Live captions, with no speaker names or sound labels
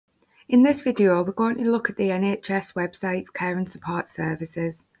In this video, we're going to look at the NHS website for care and support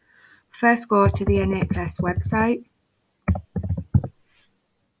services. First, go to the NHS website.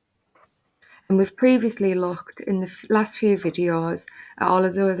 And we've previously looked in the last few videos at all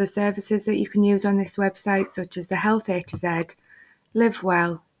of the other services that you can use on this website, such as the Health A to Z, Live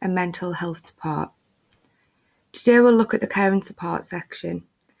Well, and Mental Health Support. Today, we'll look at the care and support section.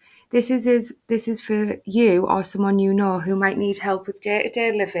 This is for you or someone you know who might need help with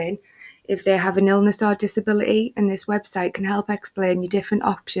day-to-day living if they have an illness or disability, and this website can help explain your different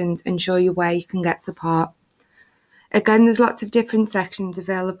options and show you where you can get support. Again, there's lots of different sections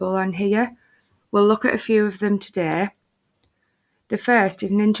available on here. We'll look at a few of them today. The first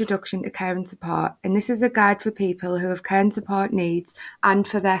is an introduction to care and support, and this is a guide for people who have care and support needs and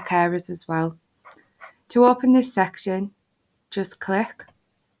for their carers as well. To open this section, just click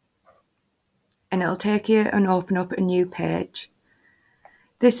and it'll take you and open up a new page.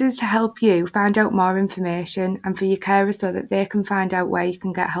 This is to help you find out more information and for your carers so that they can find out where you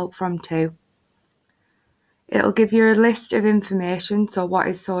can get help from too. It'll give you a list of information, so what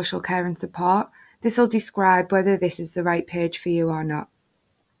is social care and support. This will describe whether this is the right page for you or not.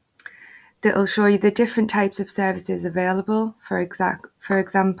 It'll show you the different types of services available, for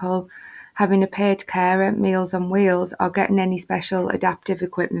example, having a paid carer, Meals on Wheels, or getting any special adaptive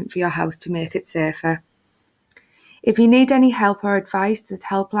equipment for your house to make it safer. If you need any help or advice, there's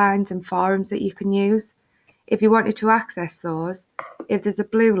helplines and forums that you can use. If you wanted to access those, if there's a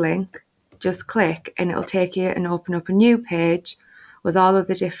blue link, just click and it'll take you and open up a new page with all of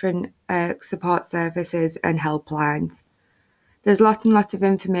the different support services and helplines. There's lots and lots of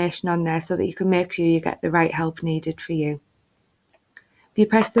information on there so that you can make sure you get the right help needed for you. If you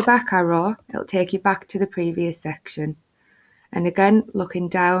press the back arrow, it'll take you back to the previous section. And again, looking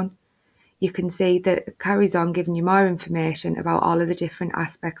down, you can see that it carries on giving you more information about all of the different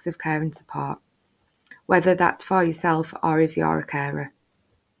aspects of care and support, whether that's for yourself or if you're a carer.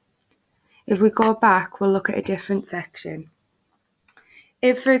 If we go back, we'll look at a different section.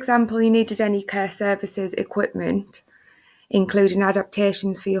 If, for example, you needed any care services equipment, including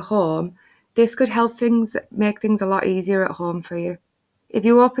adaptations for your home, this could help make things a lot easier at home for you. If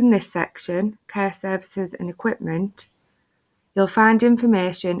you open this section, Care Services and Equipment, you'll find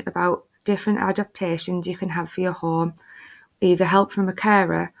information about different adaptations you can have for your home, either help from a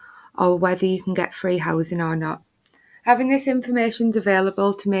carer or whether you can get free housing or not. Having this information is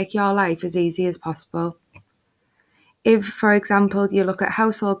available to make your life as easy as possible. If, for example, you look at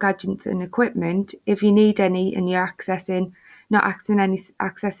household gadgets and equipment, if you need any and you're not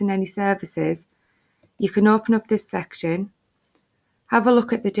accessing any services, you can open up this section, have a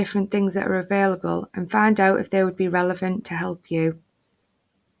look at the different things that are available and find out if they would be relevant to help you.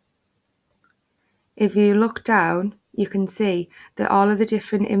 If you look down, you can see that all of the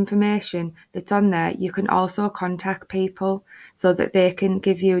different information that's on there, you can also contact people so that they can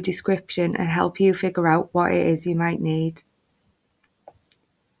give you a description and help you figure out what it is you might need.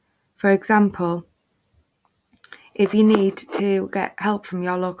 For example, if you need to get help from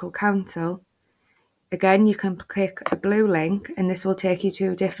your local council, again, you can click a blue link and this will take you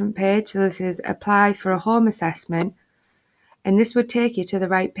to a different page. So this is apply for a home assessment, and this would take you to the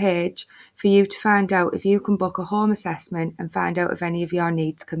right page for you to find out if you can book a home assessment and find out if any of your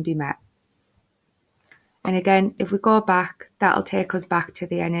needs can be met. And again, if we go back, that'll take us back to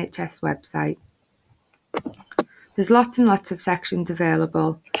the NHS website. There's lots and lots of sections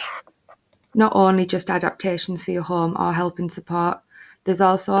available, not only just adaptations for your home or help and support. There's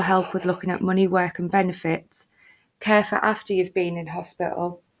also help with looking at money, work and benefits, care for after you've been in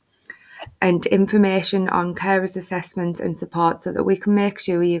hospital, and information on carers assessments and support so that we can make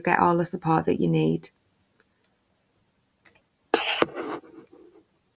sure you get all the support that you need.